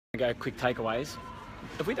go quick takeaways.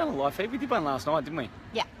 Have we done a live feed? We did one last night, didn't we?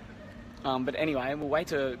 Yeah. But anyway, we'll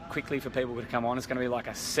wait quickly for people to come on. It's going to be like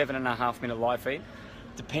a 7.5 minute live feed.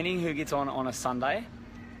 Depending who gets on a Sunday,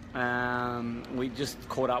 we just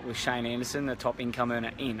caught up with Shane Anderson, the top income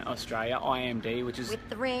earner in Australia, IMD, which is... With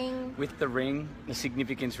the ring. With the ring, the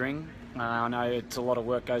significance ring. I know it's a lot of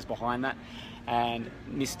work goes behind that. And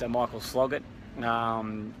Mr. Michael Sloggett,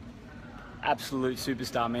 absolute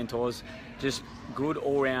superstar mentors, just good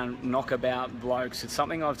all-round knockabout blokes. It's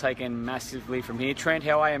something I've taken massively from here. Trent,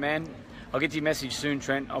 how are you, man? I'll get your message soon,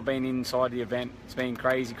 Trent. I've been inside the event. It's been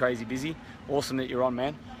crazy, crazy busy. Awesome that you're on,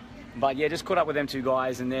 man. But yeah, just caught up with them two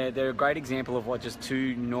guys, and they're a great example of what just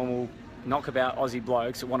two normal knockabout Aussie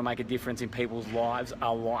blokes that want to make a difference in people's lives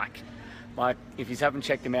are like. Like, if you haven't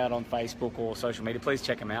checked them out on Facebook or social media, please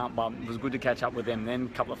check them out. But it was good to catch up with them then,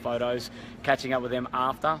 a couple of photos, catching up with them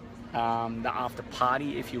after. The after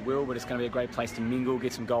party, if you will, but it's going to be a great place to mingle,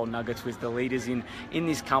 get some gold nuggets with the leaders in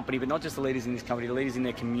this company, but not just the leaders in this company, the leaders in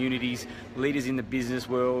their communities, leaders in the business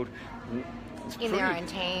world. In their own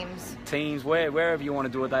teams, wherever you want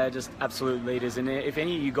to do it, they are just absolute leaders. And if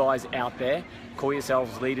any of you guys out there call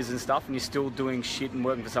yourselves leaders and stuff, and you're still doing shit and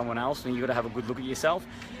working for someone else, and you've got to have a good look at yourself,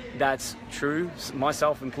 that's true,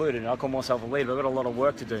 myself included. I call myself a leader, but I've got a lot of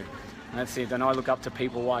work to do. And that's it, and I look up to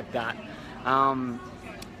people like that.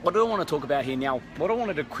 What do I want to talk about here now? What I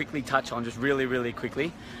wanted to quickly touch on, just really, really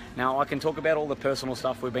quickly. Now, I can talk about all the personal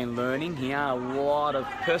stuff we've been learning here, a lot of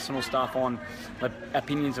personal stuff on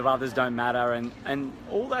opinions of others don't matter and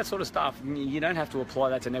all that sort of stuff. You don't have to apply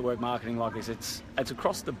that to network marketing like this. It's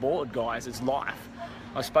across the board, guys. It's life.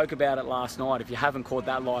 I spoke about it last night. If you haven't caught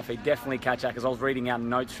that live feed, definitely catch that, because I was reading out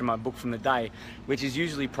notes from my book from the day, which is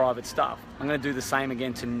usually private stuff. I'm going to do the same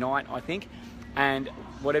again tonight, I think. And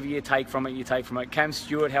whatever you take from it, you take from it. Cam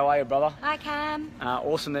Stewart, how are you, brother? Hi, Cam.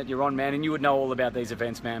 Awesome that you're on, man. And you would know all about these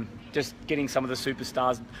events, man. Just getting some of the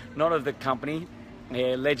superstars, not of the company.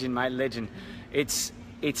 Yeah, legend, mate, legend. It's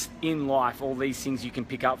in life, all these things you can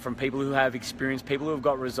pick up from people who have experience, people who have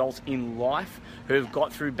got results in life, who have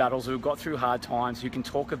got through battles, who have got through hard times, who can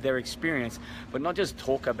talk of their experience, but not just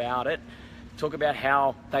talk about it. Talk about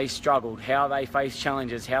how they struggled, how they faced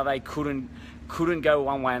challenges, how they couldn't go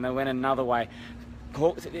one way and they went another way.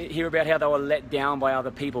 Hear about how they were let down by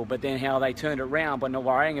other people, but then how they turned it around by not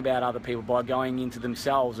worrying about other people, by going into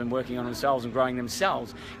themselves and working on themselves and growing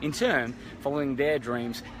themselves. In turn, following their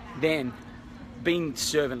dreams, then being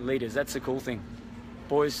servant leaders. That's the cool thing.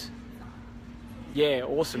 Boys, yeah,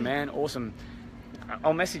 awesome, man, awesome.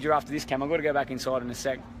 I'll message you after this, Cam. I've got to go back inside in a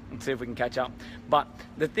sec and see if we can catch up. But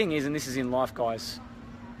the thing is, and this is in life, guys,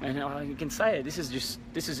 and I can say it,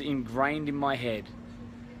 this is ingrained in my head.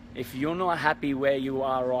 If you're not happy where you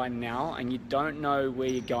are right now and you don't know where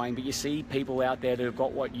you're going, but you see people out there that have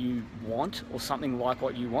got what you want or something like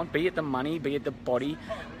what you want, be it the money, be it the body,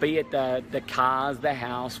 be it the cars, the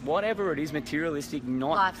house, whatever it is, materialistic,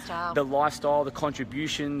 not the lifestyle, the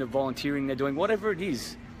contribution, the volunteering they're doing, whatever it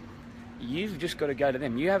is, you've just got to go to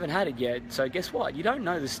them. You haven't had it yet, so guess what? You don't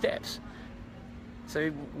know the steps. So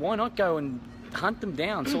why not go and hunt them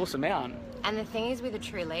down, source them out? And the thing is, with a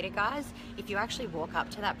true leader, guys, if you actually walk up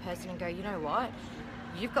to that person and go, you know what,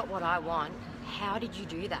 you've got what I want, how did you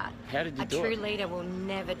do that? How did you do it? A true leader will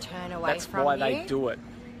never turn away from you. That's why they do it.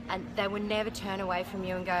 And they will never turn away from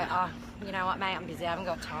you and go, oh, you know what, mate, I'm busy, I haven't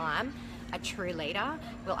got time. A true leader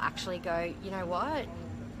will actually go, you know what,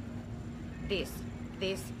 this,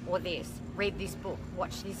 or this. Read this book,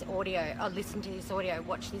 watch this audio, or listen to this audio,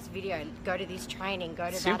 watch this video, go to this training, go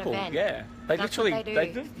to that event. Yeah. They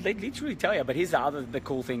literally tell you. But here's the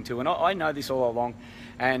cool thing too, and I know this all along,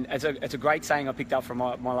 and it's a great saying I picked up from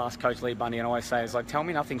my last coach, Lee Bundy, and I always say, it's like, tell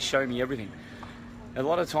me nothing, show me everything. A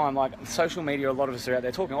lot of time, like social media, a lot of us are out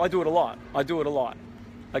there talking. I do it a lot.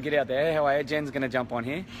 I get out there. Hey, how are you? Jen's going to jump on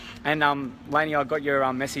here. And Lainey, I got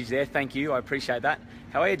your message there. Thank you. I appreciate that.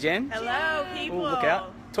 How are you, Jen? Hello, people. Ooh, look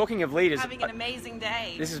out. Talking of leaders. Having an amazing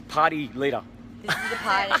day. This is party leader. This is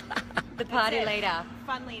the party leader.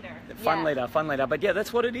 Fun leader. Fun leader. But yeah,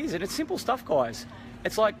 that's what it is. And it's simple stuff, guys.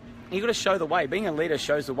 It's like, you got to show the way. Being a leader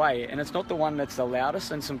shows the way. And it's not the one that's the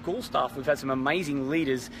loudest. And some cool stuff. We've had some amazing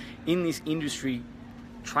leaders in this industry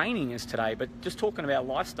training us today, but just talking about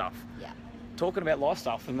life stuff. Yeah. Talking about life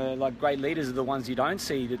stuff. And the great leaders are the ones you don't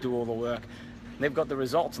see that do all the work. They've got the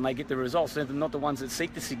results and they get the results. They're not the ones that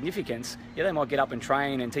seek the significance. Yeah, they might get up and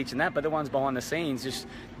train and teach and that, but the ones behind the scenes,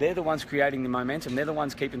 they're the ones creating the momentum. They're the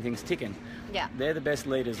ones keeping things ticking. Yeah. They're the best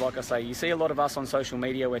leaders. Like I say, you see a lot of us on social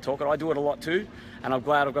media, we're talking. I do it a lot too, and I'm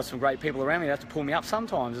glad I've got some great people around me that have to pull me up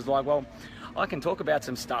sometimes. It's like, well, I can talk about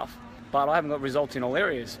some stuff, but I haven't got results in all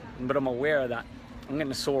areas, but I'm aware of that. I'm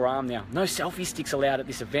getting a sore arm now. No selfie sticks allowed at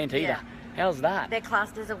this event either. Yeah. How's that? They're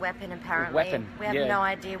classed as a weapon, apparently. weapon, We have yeah. no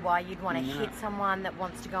idea why you'd want to hit someone that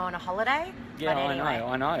wants to go on a holiday. Yeah, but anyway.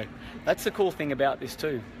 I know. That's the cool thing about this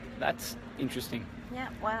too. That's interesting. Yeah,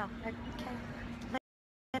 wow. Okay.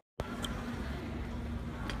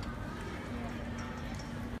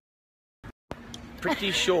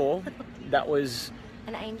 Pretty sure that was...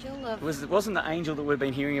 An angel of... It wasn't the angel that we've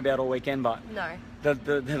been hearing about all weekend, but No. the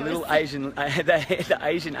little Asian the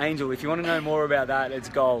Asian angel. If you want to know more about that, it's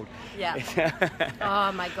gold. Yeah.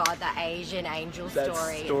 Oh my God, the Asian angel That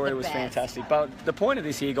story. story the was best. fantastic. But the point of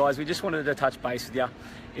this here, guys, we just wanted to touch base with you.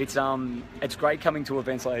 It's great coming to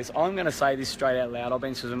events like this. I'm going to say this straight out loud. I've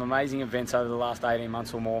been to some amazing events over the last 18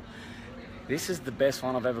 months or more. This is the best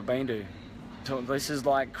one I've ever been to. This is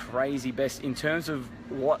like crazy best in terms of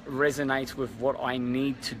what resonates with what I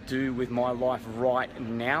need to do with my life right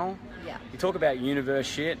now. Yeah. You talk about universe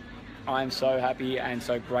shit. I'm so happy and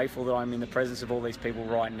so grateful that I'm in the presence of all these people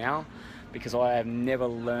right now, because I have never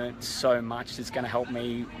learnt so much that's going to help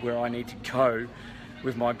me where I need to go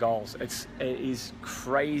with my goals. It is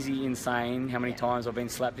crazy insane how many times I've been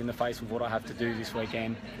slapped in the face with what I have to do this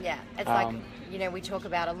weekend. Yeah, it's like, you know, we talk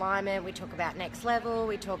about alignment, we talk about next level,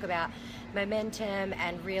 we talk about momentum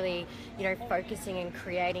and really, you know, focusing and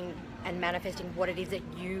creating and manifesting what it is that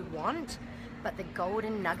you want. But the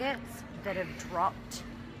golden nuggets that have dropped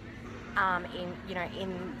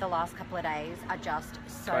in the last couple of days are just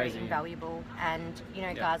so Crazy. invaluable. And, you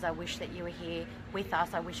know, guys, I wish that you were here with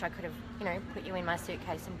us. I wish I could have, you know, put you in my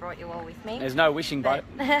suitcase and brought you all with me. There's no wishing, but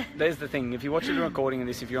there's the thing. If you watch the recording of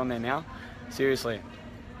this, if you're on there now, seriously,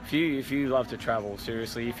 if you love to travel,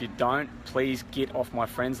 seriously, if you don't, please get off my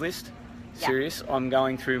friends list. Serious. I'm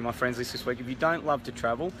going through my friends list this week. If you don't love to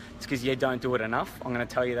travel, it's because you don't do it enough. I'm going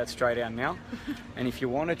to tell you that straight out now. And if you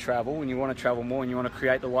want to travel and you want to travel more and you want to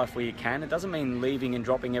create the life where you can, it doesn't mean leaving and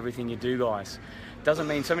dropping everything you do, guys. It doesn't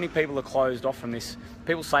mean so many people are closed off from this.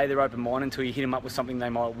 People say they're open-minded until you hit them up with something they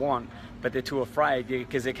might want, but they're too afraid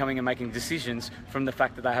because they're coming and making decisions from the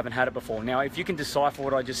fact that they haven't had it before. Now, if you can decipher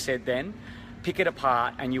what I just said then, pick it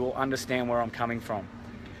apart and you will understand where I'm coming from.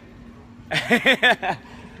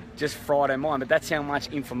 Just Friday mind, but that's how much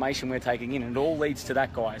information we're taking in, and it all leads to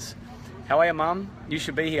that, guys. How are you, Mum? You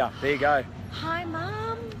should be here. There you go. Hi,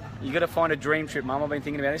 Mum. You got to find a dream trip, Mum. I've been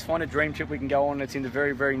thinking about this. Find a dream trip we can go on that's in the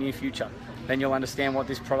very, very near future. Then you'll understand what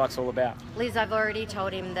this product's all about. Liz, I've already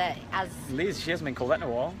told him that as... Liz, she hasn't been called that in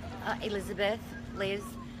a while. Elizabeth, Liz,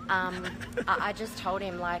 I just told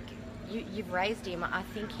him, like, you've raised him. I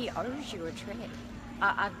think he owes you a trip.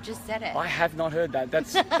 I've just said it. I have not heard that.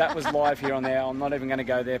 That was live here on there. I'm not even going to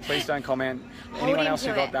go there. Please don't comment. Anyone else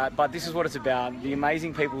who got that. But this is what it's about. The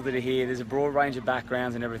amazing people that are here. There's a broad range of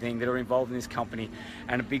backgrounds and everything that are involved in this company.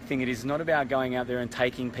 And a big thing, it is not about going out there and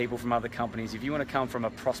taking people from other companies. If you want to come from a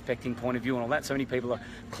prospecting point of view and all that, so many people are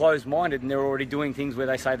closed-minded and they're already doing things where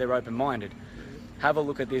they say they're open-minded. Have a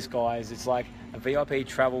look at this, guys. It's like a VIP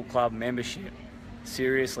travel club membership.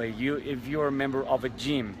 Seriously, if you're a member of a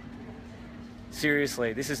gym,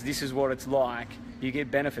 seriously, this is what it's like. You get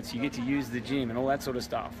benefits. You get to use the gym and all that sort of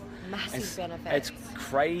stuff. Massive benefits. It's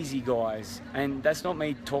crazy, guys. And that's not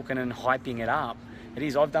me talking and hyping it up. It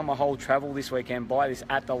is. I've done my whole travel this weekend by this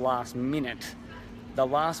at the last minute. The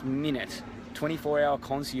last minute. 24-hour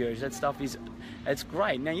concierge. That stuff is, it's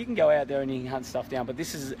great. Now, you can go out there and you can hunt stuff down, but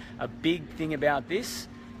this is a big thing about this.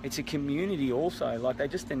 It's a community also. Like, they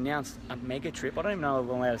just announced a mega trip. I don't even know if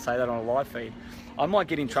I'm allowed to say that on a live feed. I might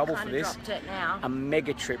get in trouble for this. Dropped it now. A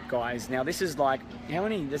mega trip, guys. Now, this is like, how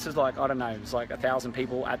many? This is like, I don't know, it's like 1,000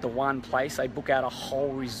 people at the one place. They book out a whole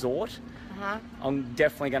resort. I'm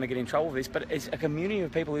definitely going to get in trouble for this, but it's a community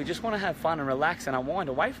of people who just want to have fun and relax and unwind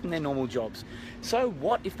away from their normal jobs. So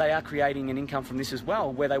what if they are creating an income from this as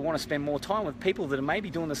well, where they want to spend more time with people that are maybe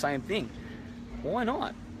doing the same thing? Why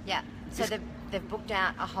not? Yeah. So they've booked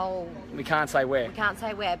out a whole... We can't say where. We can't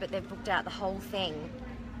say where, but they've booked out the whole thing.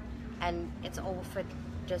 And it's all for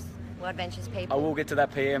just World Ventures people. I will get to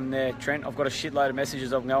that PM there, Trent. I've got a shitload of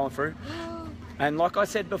messages I'm going through. And like I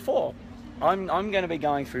said before, I'm going to be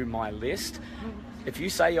going through my list. If you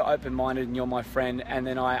say you're open-minded and you're my friend, and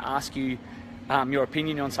then I ask you your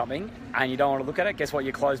opinion on something and you don't want to look at it, guess what?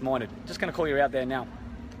 You're closed-minded. Just going to call you out there now.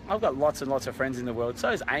 I've got lots and lots of friends in the world. So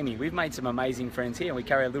is Amy. We've made some amazing friends here, and we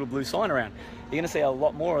carry a little blue sign around. You're going to see a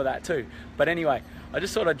lot more of that too. But anyway, I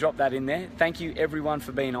just thought I'd drop that in there. Thank you, everyone,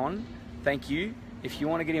 for being on. Thank you. If you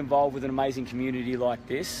want to get involved with an amazing community like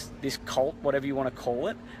this cult, whatever you want to call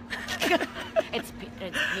it. It's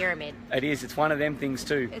pyramid. It is. It's one of them things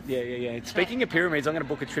too. Yeah. Speaking of pyramids, I'm going to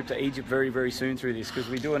book a trip to Egypt very, very soon through this because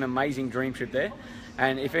we do an amazing dream trip there.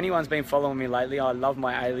 And if anyone's been following me lately, I love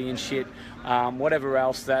my alien shit, whatever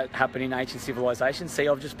else that happened in ancient civilization. See,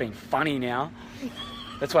 I've just been funny now.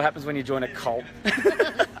 That's what happens when you join a cult.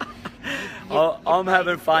 I'm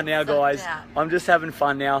having fun now, guys. I'm just having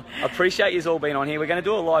fun now. I appreciate you all being on here. We're going to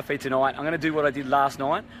do a live feed tonight. I'm going to do what I did last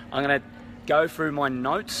night. I'm going to go through my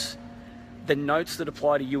notes, the notes that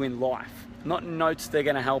apply to you in life. Not notes that are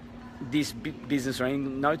going to help this business or any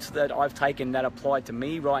notes that I've taken that apply to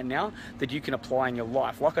me right now that you can apply in your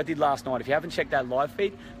life. Like I did last night. If you haven't checked that live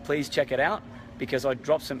feed, please check it out because I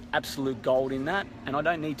dropped some absolute gold in that and I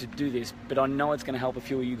don't need to do this, but I know it's going to help a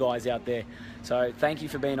few of you guys out there. So thank you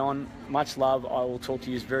for being on. Much love. I will talk to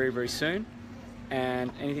you very, very soon. And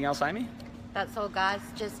anything else, Amy? That's all, guys.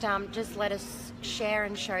 Just let us share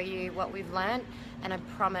and show you what we've learned, and I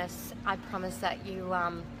promise that you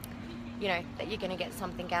that you're going to get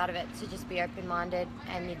something out of it. So just be open-minded,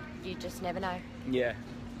 and you just never know. Yeah.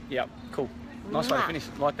 Cool. Nice way to finish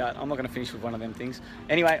like that. I'm not going to finish with one of them things.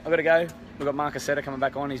 Anyway, I've got to go. We've got Marcus Setter coming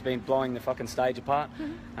back on. He's been blowing the fucking stage apart.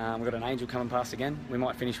 We've got an angel coming past again. We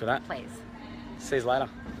might finish with that. Please. See you later.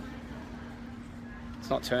 It's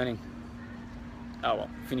not turning. Oh well,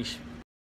 finish.